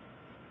here.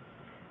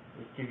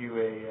 Just give you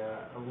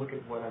a look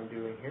at what I'm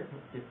doing here.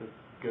 Let's see if this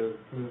goes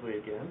smoothly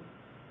again.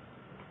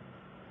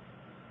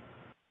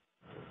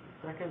 Just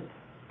a second.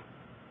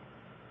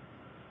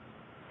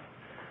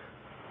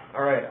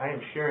 All right, I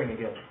am sharing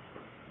again.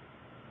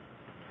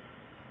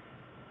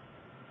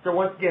 So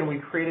once again, we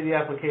created the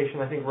application.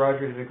 I think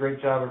Roger did a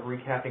great job of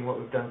recapping what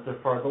we've done so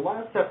far. The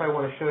last step I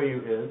want to show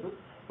you is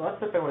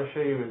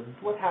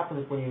what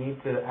happens when you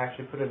need to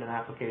actually put in an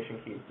application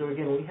key. So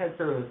again, we had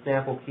sort of a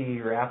sample key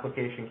or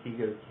application key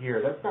goes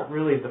here. That's not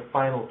really the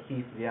final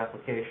key for the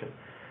application.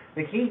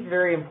 The key is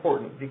very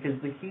important because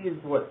the key is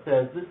what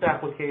says this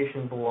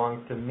application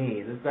belongs to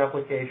me. This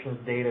application's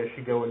data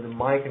should go into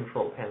my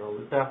control panel.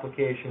 This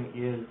application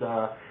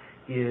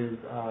is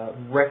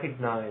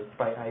recognized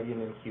by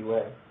IBM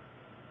MQA.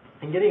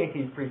 And getting a key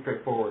is pretty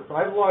straightforward. So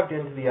I've logged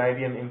into the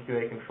IBM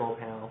MQA control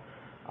panel.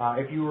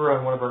 If you were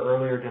on one of our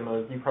earlier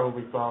demos, you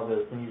probably saw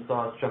this and you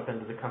saw us jump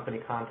into the Company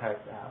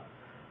Contacts app.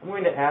 I'm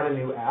going to add a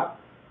new app.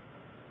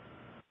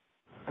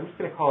 I'm just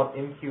going to call it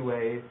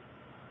MQA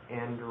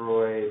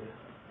Android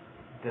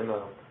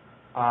Demo.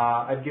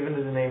 I've given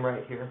it a name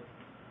right here.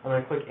 I'm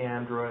going to click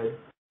Android.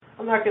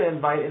 I'm not going to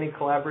invite any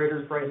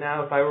collaborators right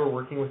now. If I were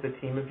working with a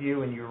team of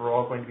you and you were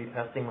all going to be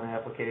testing my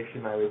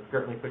application, I would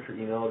certainly put your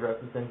email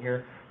addresses in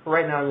here. For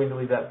right now, I'm going to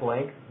leave that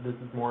blank. This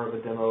is more of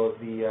a demo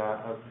of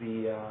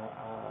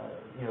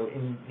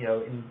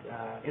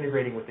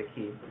integrating with the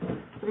key. So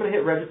I'm going to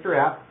hit Register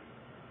App,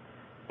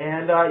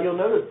 and you'll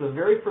notice the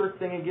very first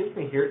thing it gives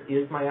me here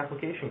is my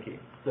application key.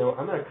 So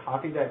I'm going to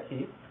copy that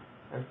key.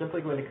 I'm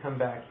simply going to come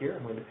back here.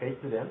 I'm going to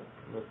paste it in.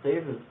 I'm going to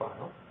save this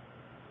file.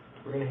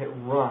 We're going to hit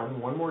Run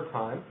one more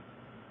time.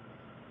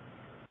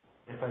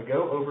 If I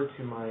go over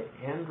to my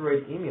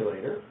Android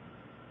emulator,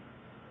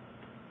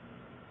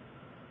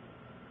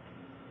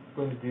 I'm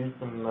going to do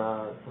some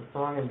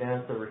song and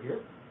dance over here.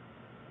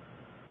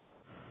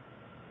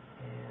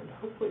 And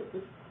hopefully at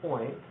this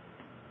point,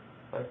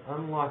 if I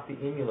unlock the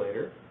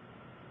emulator,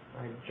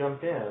 I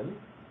jump in,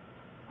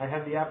 I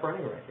have the app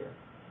running right here.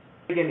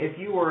 Again, if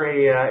you were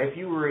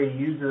a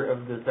user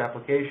of this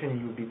application,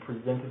 you would be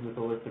presented with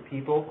a list of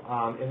people.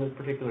 In this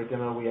particular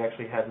demo, we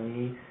actually had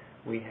me.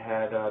 We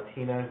had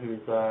Tina,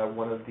 who's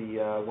one of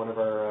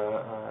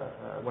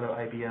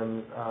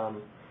IBM's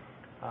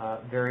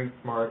very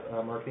smart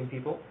marketing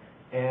people.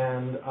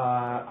 And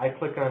I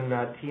click on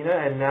Tina,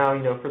 and now,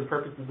 for the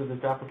purposes of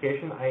this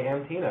application, I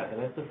am Tina,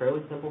 and it's a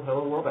fairly simple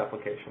Hello World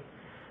application.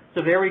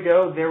 So there we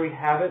go. There we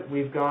have it.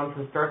 We've gone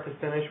from start to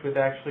finish with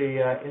actually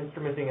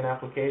instrumenting an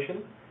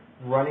application,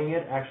 running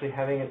it, actually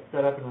having it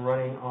set up and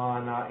running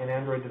on an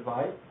Android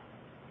device.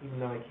 Even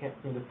though I can't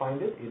seem to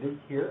find it, it is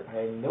here.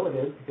 I know it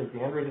is because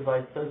the Android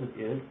device says it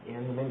is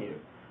in the menu.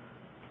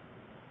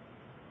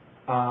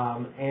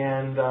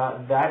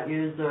 That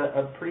is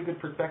a pretty good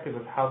perspective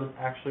of how this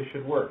actually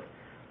should work.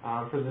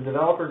 For the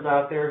developers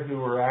out there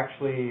who are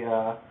actually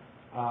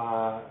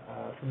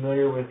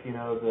familiar with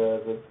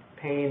the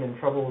pain and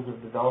troubles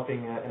of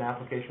developing an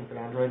application for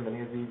Android, many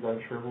of these I'm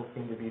sure will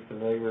seem to be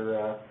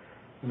familiar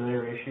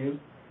issues.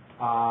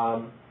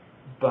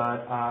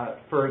 But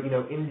for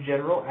in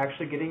general,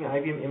 actually getting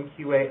IBM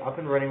MQA up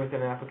and running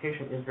within an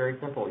application is very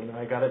simple.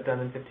 I got it done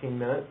in 15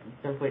 minutes.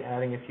 It's simply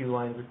adding a few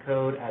lines of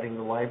code, adding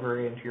the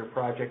library into your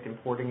project,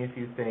 importing a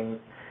few things,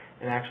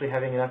 and actually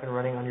having it up and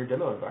running on your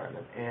demo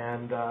environment.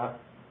 And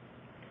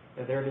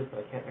there it is, but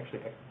I can't actually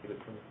execute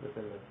it from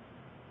within this.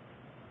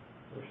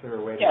 Wish there were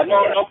a way to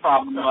no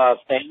problem,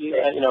 Stanton.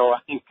 I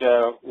think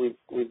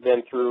we've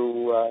been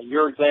through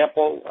your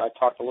example. I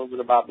talked a little bit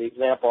about the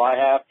example I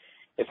have.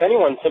 If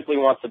anyone simply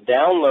wants to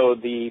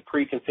download the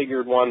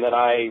pre-configured one that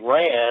I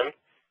ran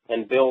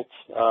and built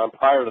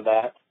prior to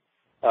that,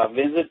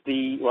 visit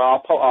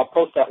I'll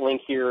post that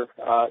link here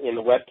in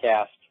the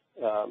webcast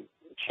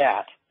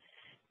chat.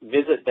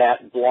 Visit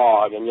that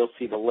blog, and you'll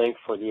see the link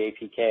for the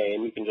APK,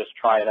 and you can just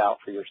try it out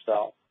for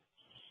yourself.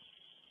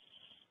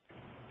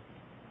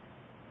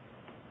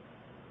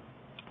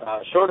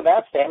 Short of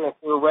that, Stan, if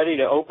we're ready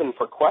to open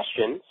for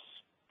questions.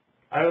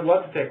 I would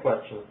love to take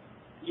questions.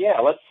 Yeah,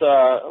 let's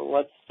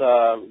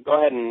go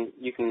ahead and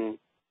you can.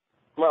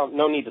 Well,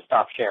 no need to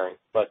stop sharing,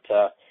 but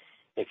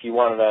if you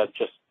wanted to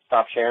just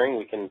stop sharing,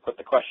 we can put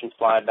the question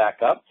slide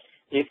back up.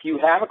 If you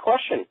have a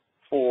question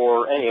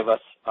for any of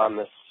us on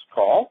this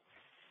call,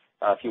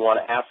 if you want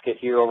to ask it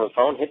here over the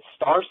phone, hit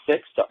 *6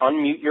 to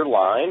unmute your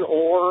line,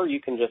 or you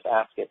can just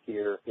ask it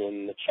here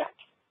in the chat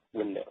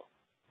window.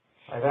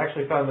 I've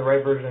actually found the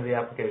right version of the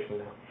application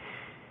now.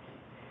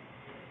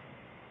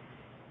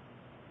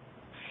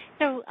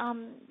 So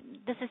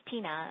this is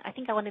Tina. I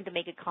think I wanted to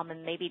make a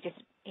comment, maybe just,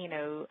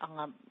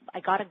 I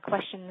got a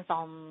question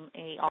from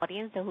an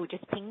audience who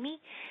just pinged me.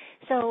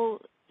 So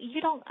we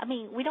don't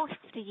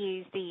have to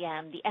use the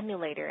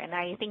emulator, and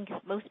I think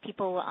most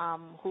people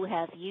who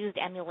have used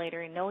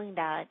emulator knowing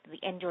that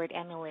the Android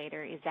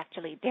emulator is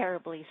actually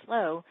terribly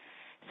slow.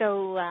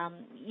 So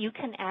you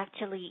can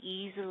actually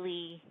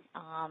easily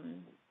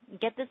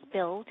get this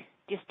build,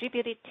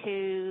 distribute it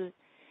to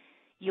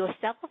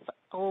yourself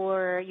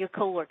or your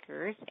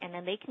coworkers, and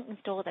then they can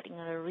install that in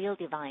a real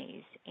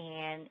device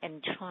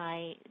and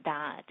try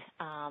that,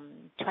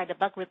 try the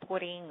bug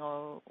reporting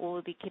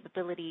or the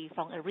capability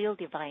from a real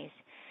device.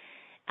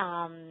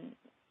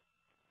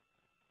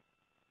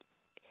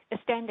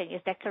 Standing,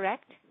 is that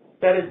correct?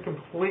 That is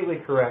completely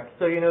correct.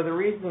 So, the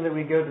reason that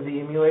we go to the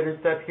emulator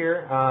step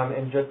here,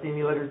 and just the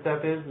emulator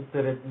step is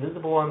that it's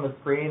visible on the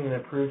screen and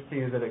it proves to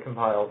you that it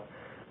compiles.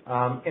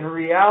 In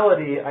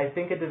reality, I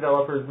think a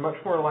developer is much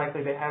more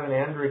likely to have an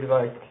Android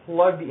device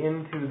plugged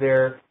into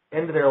their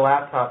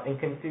laptop and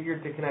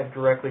configured to connect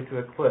directly to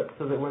Eclipse,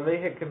 so that when they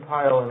hit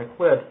compile in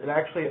Eclipse, it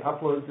actually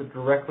uploads it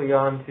directly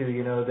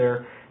onto,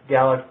 their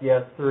Galaxy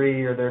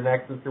S3 or their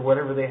Nexus or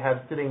whatever they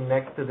have sitting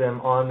next to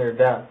them on their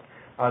desk.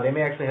 They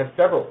may actually have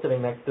several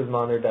sitting next to them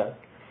on their desk.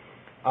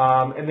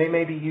 And they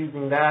may be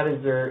using that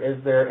as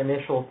their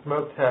initial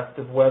smoke test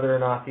of whether or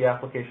not the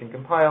application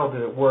compiled.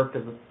 Did it work?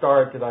 Does it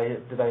start? Did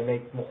I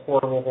make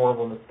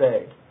horrible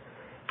mistakes?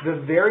 The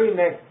very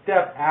next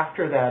step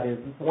after that is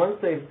once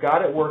they've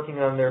got it working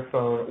on their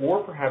phone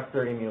or perhaps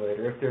their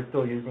emulator, if they're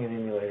still using an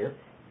emulator,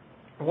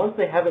 once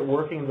they have it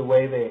working the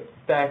way they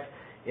expect,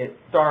 it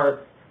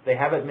starts, they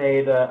haven't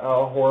made a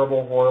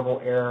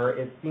horrible error,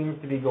 it seems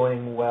to be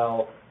going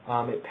well,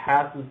 it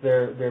passes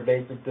their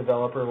basic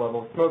developer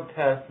level smoke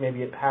test,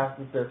 maybe it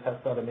passes their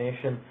test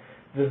automation.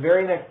 The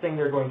very next thing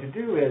they're going to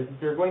do is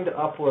they're going to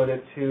upload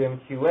it to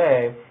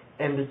MQA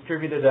and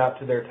distribute it out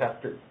to their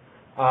testers.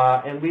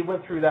 And we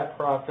went through that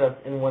process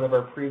in one of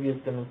our previous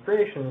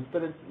demonstrations,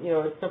 but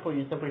it's simple.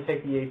 You simply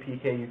take the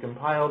APK you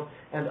compiled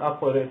and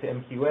upload it to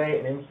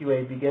MQA, and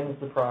MQA begins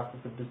the process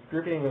of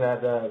distributing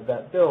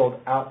that build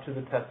out to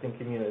the testing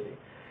community.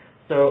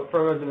 So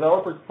from a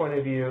developer's point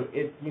of view,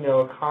 it's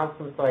a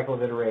constant cycle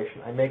of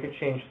iteration. I make a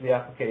change to the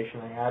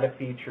application, I add a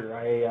feature,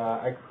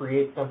 I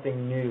create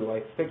something new,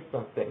 I fix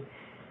something.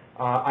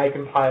 I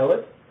compile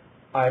it.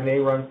 I may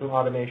run some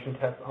automation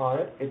tests on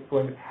it. It's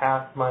going to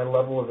pass my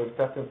level of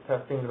acceptance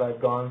testing that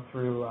I've gone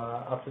through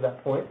up to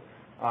that point.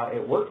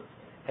 It works.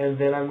 And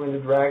then I'm going to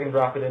drag and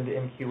drop it into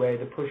MQA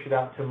to push it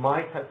out to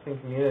my testing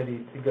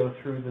community to go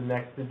through the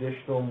next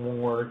additional,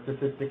 more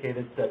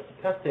sophisticated steps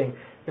of testing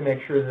to make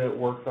sure that it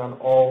works on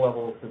all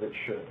levels that it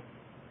should.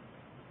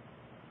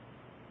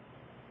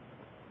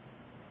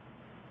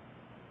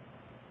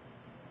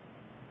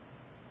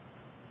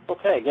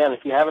 Okay, again,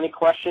 if you have any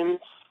questions,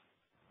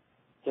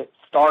 hit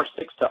 *6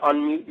 to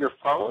unmute your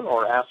phone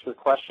or ask your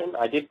question.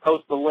 I did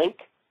post the link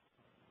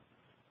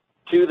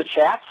to the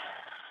chat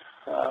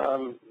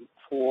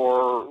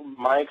for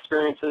my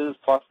experiences,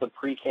 plus the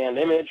pre-canned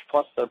image,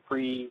 plus the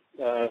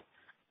pre-built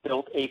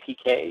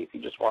APK, if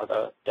you just want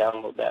to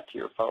download that to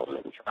your phone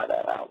and try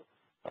that out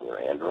on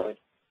your Android.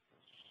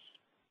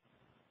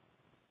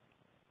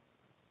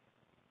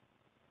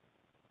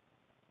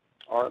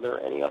 Are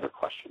there any other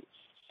questions?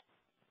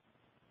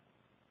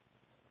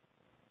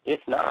 If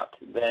not,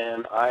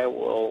 then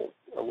we'll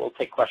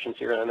take questions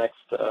here in the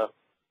next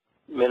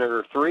minute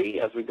or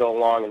three as we go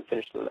along and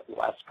finish the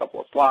last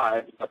couple of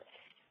slides. But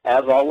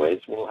as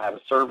always, we'll have a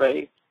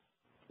survey,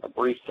 a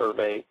brief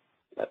survey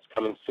that's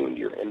coming soon to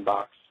your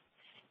inbox.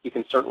 You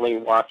can certainly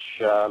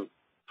watch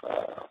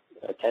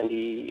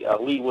attendee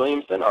Lee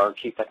Williamson, our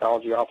Chief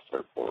Technology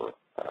Officer for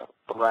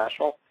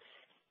Rational.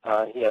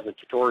 He has a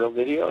tutorial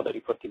video that he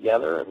put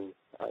together, and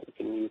you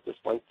can use this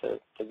link to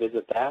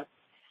visit that.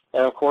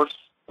 And of course,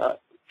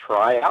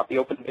 try out the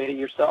open beta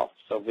yourself.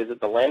 So visit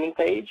the landing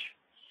page,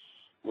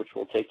 which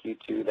will take you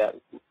to that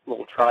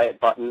little try it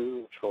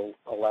button, which will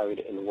allow you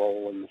to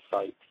enroll in the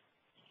site.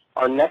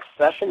 Our next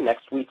session,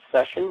 next week's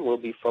session, will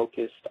be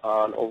focused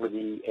on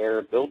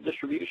over-the-air build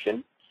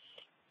distribution.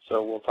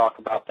 So we'll talk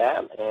about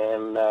that,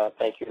 and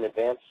thank you in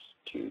advance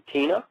to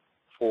Tina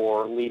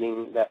for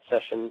leading that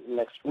session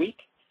next week,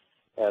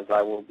 as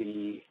I will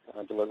be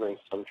delivering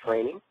some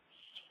training.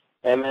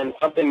 And then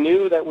something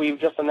new that we've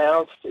just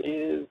announced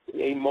is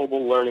a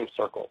mobile learning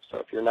circle. So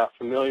if you're not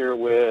familiar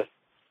with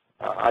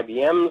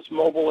IBM's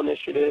mobile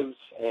initiatives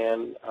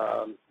and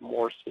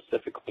more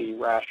specifically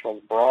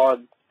Rational's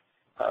broad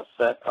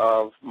set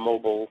of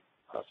mobile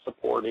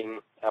supporting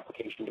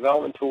application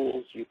development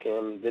tools, you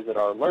can visit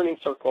our learning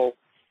circle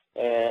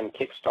and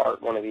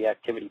kickstart one of the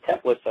activity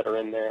templates that are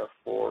in there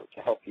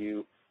to help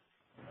you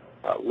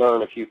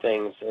learn a few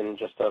things in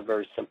just a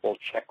very simple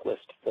checklist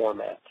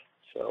format.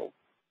 So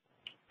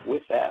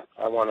with that,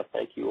 I want to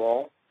thank you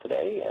all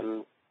today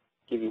and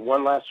give you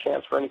one last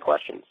chance for any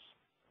questions.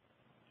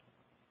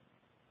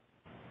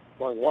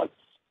 Going once,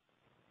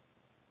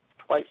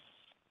 twice.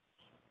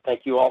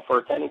 Thank you all for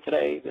attending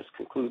today. This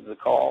concludes the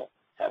call.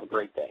 Have a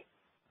great day.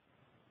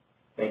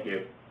 Thank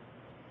you.